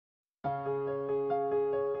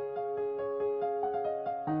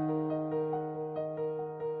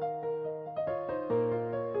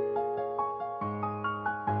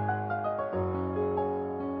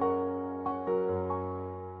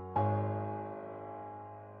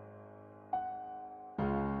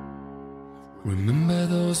Remember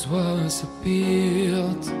those walls I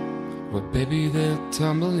built? Well, baby, they're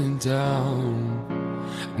tumbling down,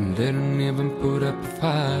 and they didn't even put up a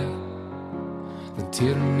fight. They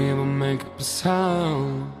didn't even make up a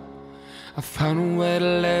sound. I found a way to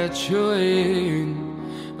let you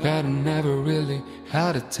in, but I never really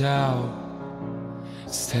had a doubt.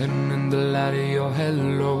 Standing in the light of your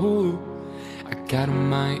halo, I got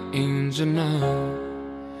my angel now.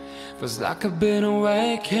 Feels like I've been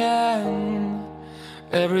awakened.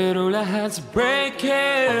 Every rule I had to break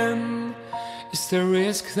in. It's the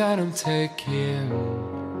risk that I'm taking.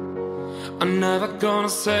 I'm never gonna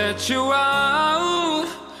set you out.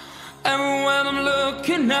 Everywhere I'm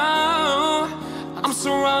looking now, I'm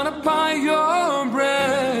surrounded by your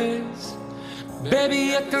embrace.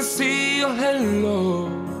 Baby, I can see your halo.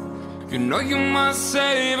 You know you're my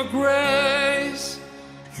saving grace.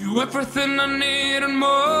 You everything I need and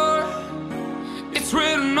more. It's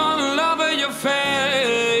written all over your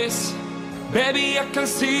face. Baby, I can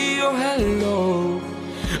see your halo.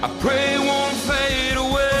 I pray it won't fade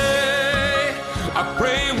away. I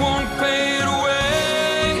pray it won't fade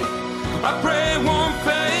away. I pray it won't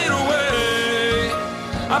fade away.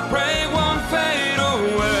 I pray it won't fade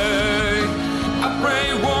away. I pray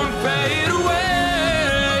it won't fade away.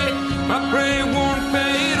 I pray it won't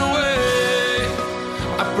fade away.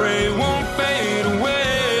 I pray it won't fade away.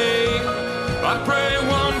 I pray it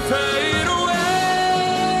won't fade away.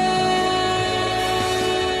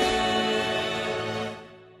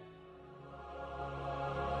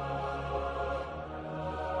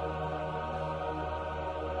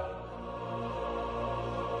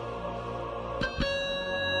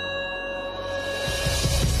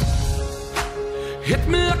 Hit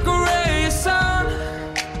me like a ray of sun,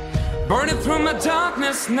 burning through my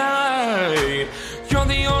darkness night. You're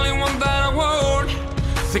the only one that I want.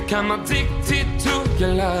 Think I'm addicted to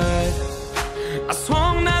your light. I swore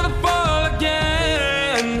I'll never fall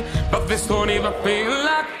again, but this don't even feel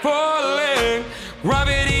like falling.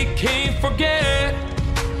 Gravity can't forget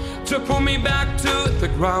to pull me back to the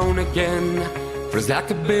ground again. Feels like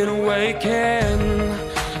I've been awakened.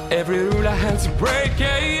 Every rule I had to break,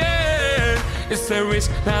 it's the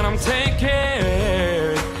risk that I'm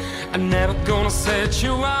taking. I'm never gonna set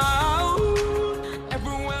you out.